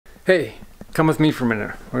Hey, come with me for a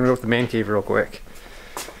minute. We're gonna go to the man cave real quick.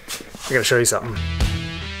 I gotta show you something.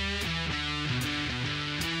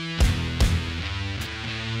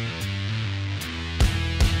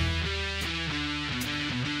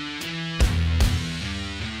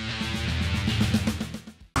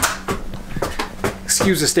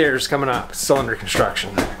 Excuse the stairs coming up, it's still under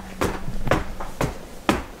construction. Alright,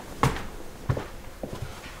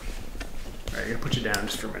 I'm gonna put you down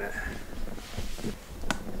just for a minute.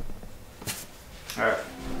 Alright,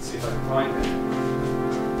 let's see if I can find it.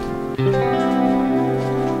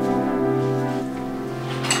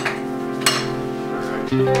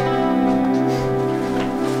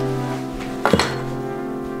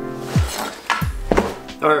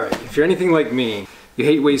 Alright, if you're anything like me, you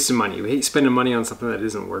hate wasting money. You hate spending money on something that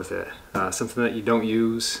isn't worth it. Something that you don't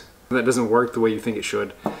use, that doesn't work the way you think it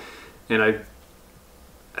should. And I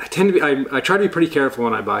tend to be, I try to be pretty careful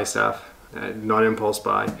when I buy stuff. Not impulse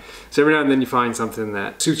buy. So every now and then you find something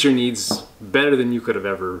that suits your needs better than you could have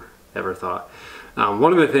ever thought.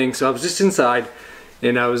 One of the things, so I was just inside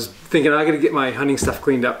and I was thinking I gotta get my hunting stuff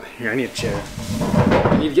cleaned up. Here, I need a chair.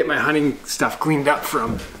 I need to get my hunting stuff cleaned up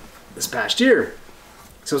from this past year.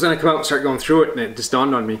 So I was gonna come out and start going through it, and it just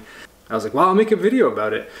dawned on me. I was like, well, I'll make a video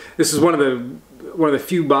about it. This is one of the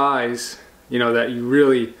few buys, you know, that you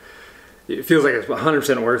really, it feels like it's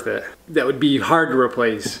 100% worth it. That would be hard to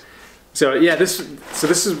replace. So yeah, this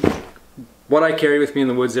is what I carry with me in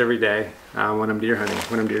the woods every day when I'm deer hunting,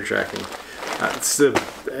 when I'm deer tracking.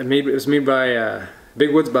 It was made by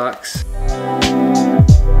Big Woods Box.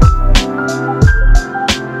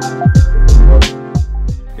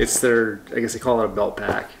 It's their, I guess they call it a belt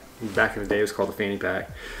pack. Back in the day it was called a fanny pack.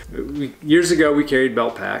 Years ago we carried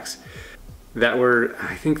belt packs that were,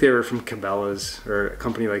 I think they were from Cabela's or a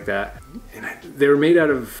company like that. And they were made out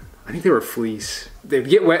of, I think they were fleece. They'd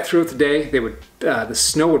get wet throughout the day. They would, the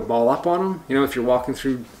snow would ball up on them. You know, if you're walking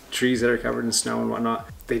through trees that are covered in snow and whatnot.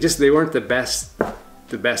 They weren't the best,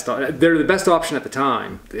 they're the best option at the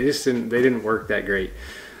time. They didn't work that great.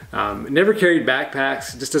 Never carried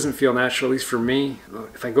backpacks. It just doesn't feel natural, at least for me.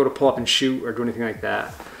 If I go to pull up and shoot or do anything like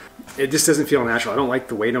that, it just doesn't feel natural. I don't like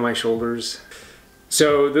the weight on my shoulders.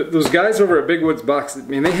 So those guys over at Big Woods Box, I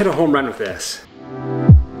mean, they hit a home run with this.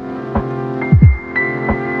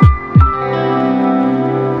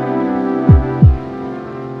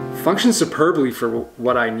 Functions superbly for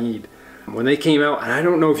what I need. When they came out, and I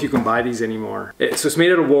don't know if you can buy these anymore. So it's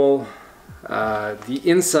made out of wool. The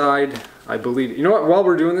inside, I believe, you know what, while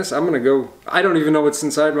we're doing this, I'm gonna go, I don't even know what's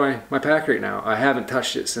inside my pack right now. I haven't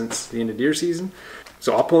touched it since the end of deer season.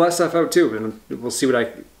 So I'll pull that stuff out too, and we'll see what I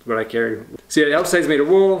carry. So yeah, the outside's made of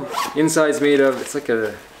wool, inside's made of, it's like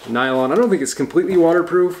a nylon. I don't think it's completely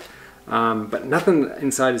waterproof, but nothing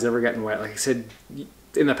inside has ever gotten wet. Like I said,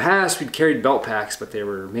 in the past we'd carried belt packs, but they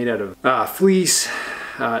were made out of fleece.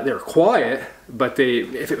 They were quiet, but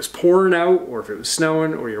if it was pouring out, or if it was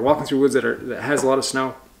snowing, or you're walking through woods that has a lot of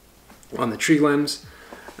snow on the tree limbs,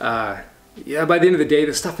 yeah, by the end of the day,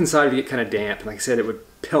 the stuff inside would get kind of damp. And like I said, it would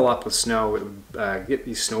pill up with snow. It would get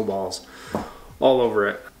these snowballs all over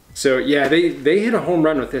it. So yeah, they hit a home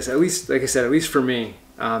run with this. At least, like I said, at least for me.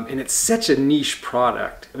 And it's such a niche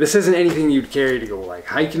product. This isn't anything you'd carry to go like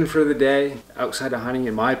hiking for the day, outside of hunting,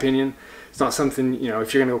 in my opinion. It's not something, you know,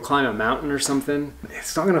 if you're gonna go climb a mountain or something,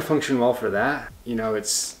 it's not gonna function well for that. You know,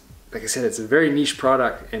 it's, like I said, it's a very niche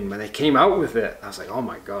product, and when they came out with it, I was like, oh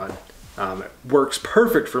my God, it works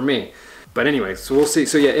perfect for me. But anyway, so we'll see.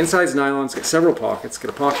 So yeah, inside's nylon, it's got several pockets. It's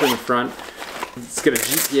got a pocket in the front, it's got a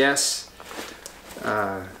GPS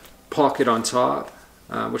pocket on top,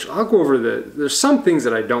 which I'll go over there's some things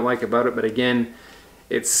that I don't like about it, but again,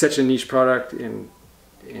 it's such a niche product, and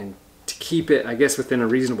to keep it, I guess, within a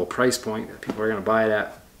reasonable price point that people are going to buy it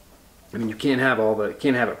at. I mean, you can't have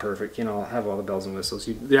it perfect. You can't have all the bells and whistles.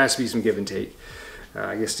 There has to be some give and take,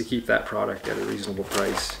 I guess, to keep that product at a reasonable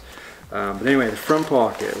price. But anyway, the front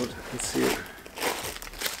pocket. Let's see it.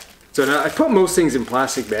 So now I put most things in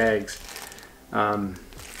plastic bags. So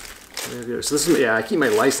this is, yeah, I keep my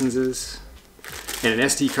licenses and an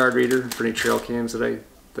SD card reader for any trail cams that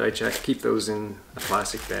I check. Keep those in a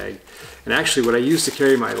plastic bag. And actually, what I use to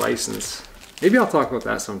carry my license, maybe I'll talk about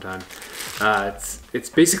that sometime. It's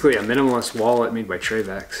basically a minimalist wallet made by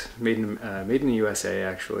Travex, made in the USA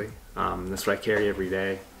actually. That's what I carry every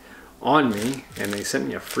day on me, and they sent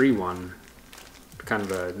me a free one, kind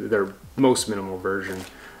of their most minimal version.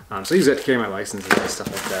 So I use that to carry my license and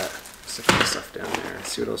stuff like that. Stick my stuff down there.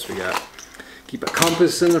 Let's see what else we got. Keep a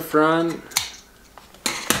compass in the front.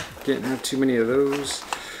 Didn't have too many of those.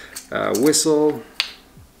 Whistle.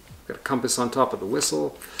 Got a compass on top of the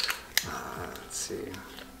whistle. Let's see.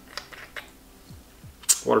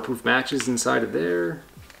 Waterproof matches inside of there.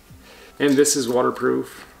 And this is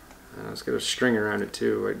waterproof. It's got a string around it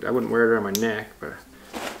too. I wouldn't wear it around my neck, but...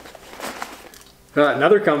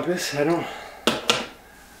 another compass. I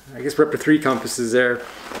guess we're up to 3 compasses there.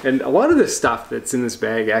 And a lot of this stuff that's in this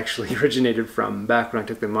bag actually originated from back when I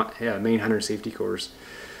took the Maine Hunter Safety course.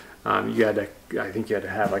 I think you had to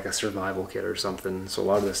have like a survival kit or something. So a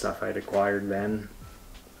lot of this stuff I had acquired then.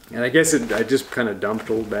 And I guess I just kind of dumped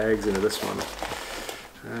old bags into this one.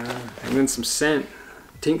 And then some scent.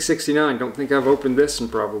 Tink 69. Don't think I've opened this in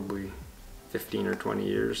probably 15 or 20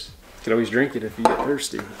 years. You can always drink it if you get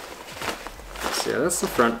thirsty. So yeah, that's the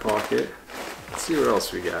front pocket. Let's see what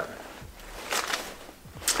else we got.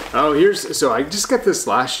 Oh, so I just got this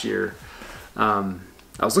last year. I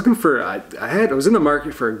was looking for, I was in the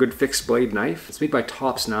market for a good fixed blade knife. It's made by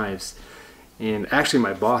Tops Knives. And actually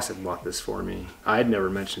my boss had bought this for me. I had never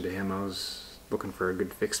mentioned to him I was looking for a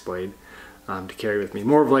good fixed blade to carry with me.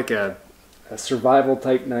 More of like a survival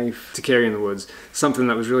type knife to carry in the woods. Something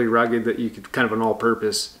that was really rugged, that you could, kind of an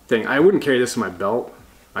all-purpose thing. I wouldn't carry this in my belt.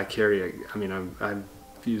 I've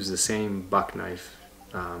used the same buck knife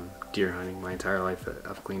deer hunting my entire life that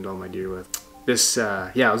I've cleaned all my deer with. This,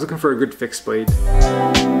 yeah, I was looking for a good fixed blade.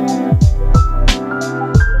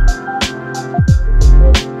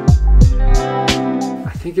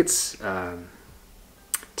 I think it's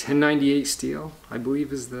 1098 steel, I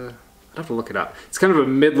believe is the... I'd have to look it up. It's kind of a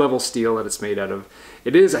mid-level steel that it's made out of.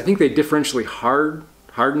 It is, I think they differentially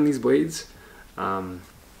harden these blades. Let's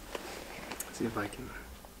see if I can...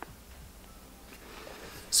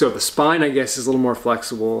 So the spine, I guess, is a little more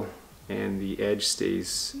flexible, and the edge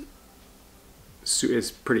is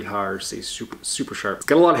pretty hard, stays super sharp. It's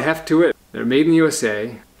got a lot of heft to it. They're made in the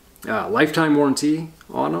USA. Lifetime warranty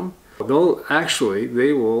on them.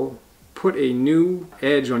 They will put a new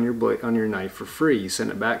edge on your knife for free. You send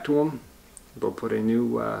it back to them. They'll put a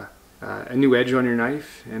new edge on your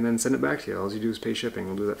knife and then send it back to you. All you do is pay shipping.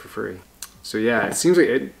 We'll do that for free. So yeah, it seems like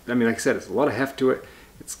it. I mean, like I said, it's a lot of heft to it.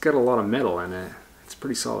 It's got a lot of metal in it. It's a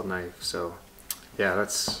pretty solid knife. So yeah,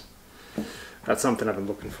 that's something I've been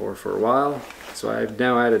looking for a while. So I've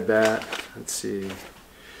now added that. Let's see,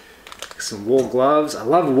 some wool gloves. I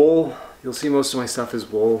love wool. You'll see most of my stuff is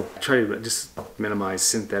wool. I try to just minimize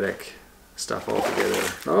synthetic stuff altogether.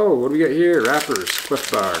 Oh, what do we got here? Wrappers, Cliff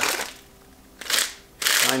Bar,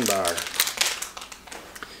 Pine Bar.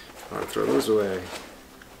 I want to throw those away.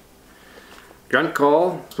 Grunt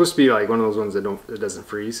Call. It's supposed to be like one of those ones that doesn't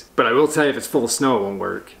freeze. But I will tell you, if it's full of snow, it won't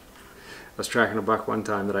work. I was tracking a buck one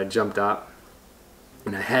time that I jumped up,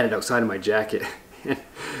 and I had it outside of my jacket.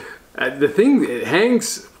 The thing, it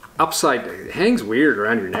hangs upside, it hangs weird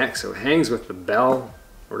around your neck, so it hangs with the bell,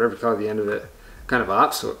 or whatever you call it, the end of it, kind of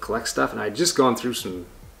up, so it collects stuff. And I had just gone through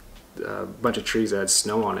a bunch of trees that had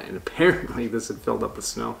snow on it, and apparently this had filled up with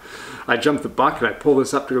snow. I jumped the buck and I pulled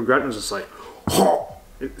this up to go grunt, and it was just like, oh!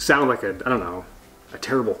 It sounded like I don't know, a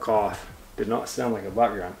terrible cough. Did not sound like a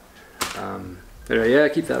buck grunt. Anyway, yeah, I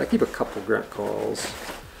keep that. I keep a couple grunt calls.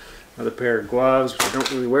 Another pair of gloves, which I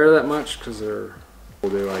don't really wear that much because they're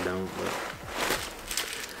older. I don't. But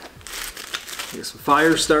get some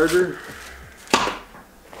fire starter.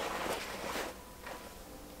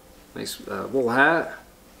 Nice wool hat.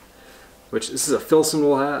 Which this is a Filson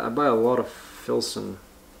wool hat. I buy a lot of Filson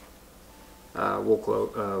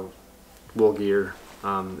wool gear.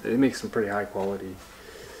 It makes some pretty high quality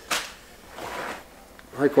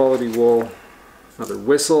wool. Another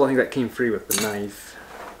whistle. I think that came free with the knife.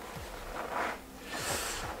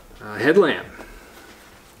 Headlamp.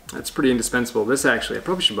 That's pretty indispensable. This actually, I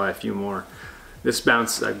probably should buy a few more. This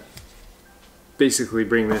bounce, I basically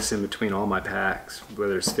bring this in between all my packs,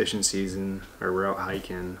 whether it's fishing season or we're out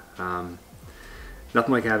hiking.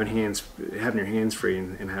 Nothing like having your hands free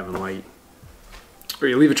and having light. Or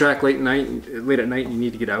you leave a track late at night and you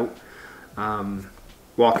need to get out.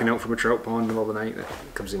 Walking out from a trout pond in the middle of the night, that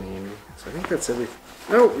comes in handy. So I think that's everything.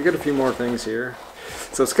 Oh, we got a few more things here.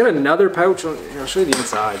 So it's got another pouch. I'll show you the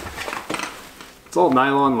inside. It's all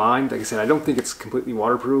nylon lined. Like I said, I don't think it's completely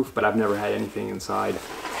waterproof, but I've never had anything inside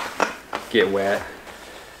get wet.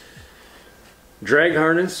 Drag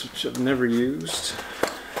harness, which I've never used.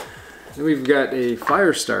 Then we've got a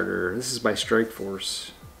fire starter. This is by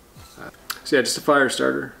Strikeforce. So yeah, just a fire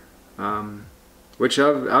starter, which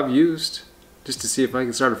I've used just to see if I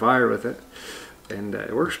can start a fire with it, and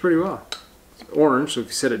it works pretty well. It's orange, so if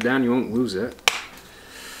you set it down, you won't lose it.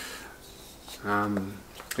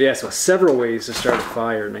 Yeah, so several ways to start a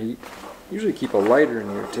fire, and I usually keep a lighter in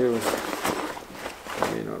here too.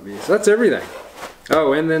 That may not be. So that's everything.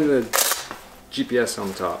 Oh, and then the GPS on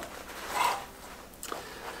the top,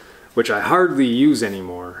 which I hardly use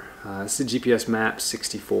anymore. This is a GPS map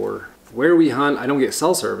 64. Where we hunt, I don't get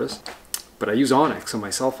cell service, but I use Onyx on my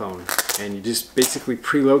cell phone. And you just basically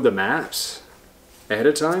preload the maps ahead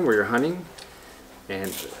of time where you're hunting.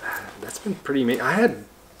 And that's been pretty amazing. I had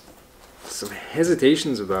some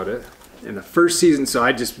hesitations about it in the first season, so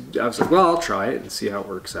I was like, well, I'll try it and see how it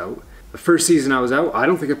works out. The first season I was out, I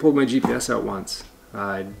don't think I pulled my GPS out once.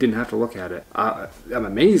 I didn't have to look at it. I'm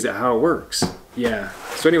amazed at how it works. Yeah.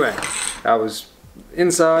 So anyway, I was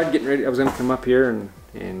inside getting ready. I was gonna come up here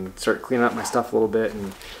and start cleaning up my stuff a little bit,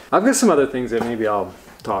 and I've got some other things that maybe I'll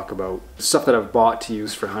talk about. Stuff that I've bought to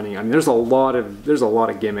use for hunting. I mean, there's a lot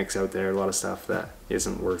of gimmicks out there, a lot of stuff that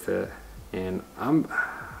isn't worth it, and I'm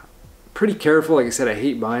pretty careful. Like I said, I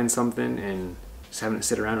hate buying something and just having it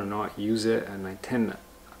sit around and not use it, and I tend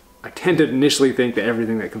to initially think that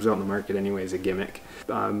everything that comes out in the market anyway is a gimmick.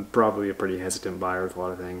 I'm probably a pretty hesitant buyer with a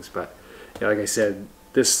lot of things, but yeah, like I said,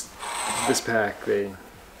 this pack, they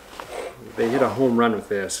hit a home run with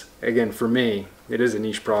this. Again, for me, it is a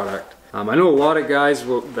niche product. I know a lot of guys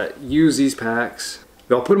that use these packs,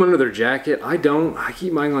 they'll put them under their jacket. I don't. I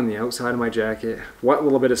keep mine on the outside of my jacket. What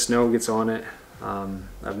little bit of snow gets on it,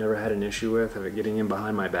 I've never had an issue with it getting in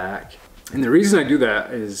behind my back. And the reason I do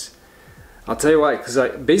that is, I'll tell you why, because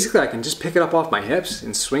basically I can just pick it up off my hips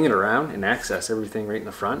and swing it around and access everything right in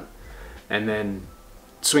the front, and then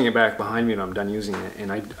swing it back behind me when I'm done using it.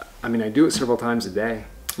 And I mean, I do it several times a day.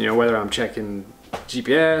 You know, whether I'm checking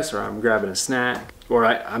GPS or I'm grabbing a snack, or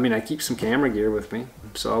I mean, I keep some camera gear with me,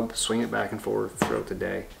 so I'll swing it back and forth throughout the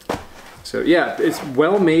day. So yeah, it's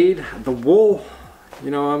well made. The wool,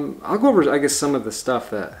 you know, I'll go over, I guess, some of the stuff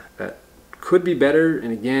that could be better.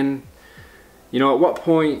 And again, you know, at what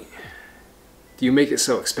point do you make it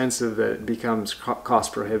so expensive that it becomes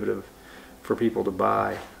cost prohibitive for people to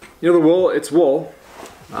buy? You know, the wool, it's wool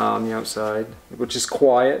on the outside, which is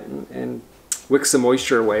quiet and wicks the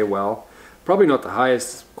moisture away well. Probably not the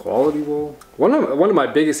highest quality wool. One of my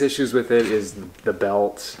biggest issues with it is the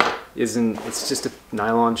belt. It's just a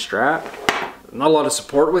nylon strap. Not a lot of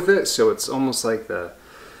support with it, so it's almost like the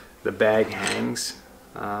bag hangs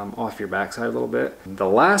off your backside a little bit. The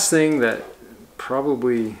last thing that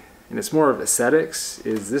probably, and it's more of aesthetics,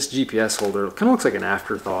 is this GPS holder. It kind of looks like an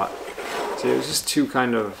afterthought. So it was just too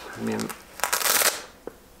kind of, I mean,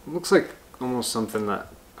 it looks like almost something that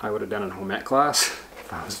I would have done in home ec class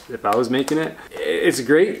if I was making it. It's a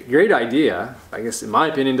great idea. I guess in my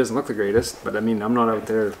opinion, it doesn't look the greatest, but I mean, I'm not out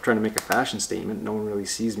there trying to make a fashion statement. No one really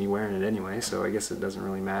sees me wearing it anyway, so I guess it doesn't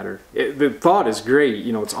really matter. The thought is great.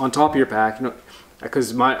 You know, it's on top of your pack. You know,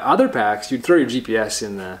 because my other packs, you'd throw your GPS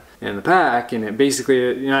in the pack, and it basically,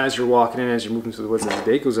 you know, as you're walking in, as you're moving through the woods, as the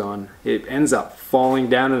day goes on, it ends up falling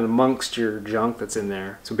down and amongst your junk that's in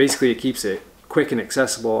there. So basically, it keeps it quick and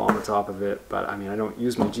accessible on the top of it. But I mean, I don't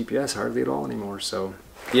use my GPS hardly at all anymore, so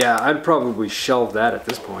yeah, I'd probably shelve that at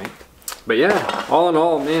this point. But yeah, all in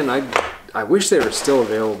all, man, I wish they were still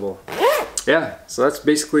available. Yeah, so that's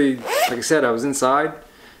basically, like I said, I was inside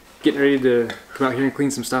getting ready to come out here and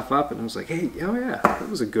clean some stuff up, and I was like, hey, oh yeah, that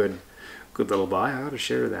was a good little buy. I ought to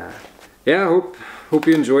share that. Yeah, I hope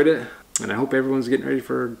you enjoyed it, and I hope everyone's getting ready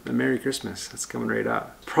for a Merry Christmas. That's coming right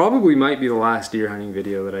up. Probably might be the last deer hunting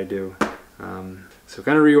video that I do. So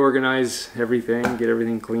kind of reorganize everything, get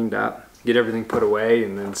everything cleaned up, get everything put away,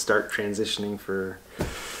 and then start transitioning for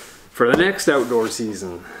the next outdoor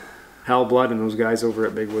season. Hal Blood and those guys over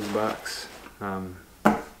at Big Woods Bucks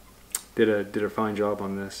did a fine job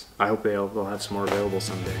on this. I hope they'll have some more available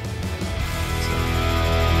someday.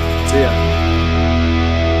 So yeah.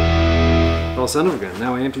 Well, son of a gun,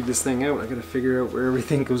 now I emptied this thing out. I gotta figure out where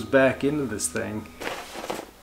everything goes back into this thing.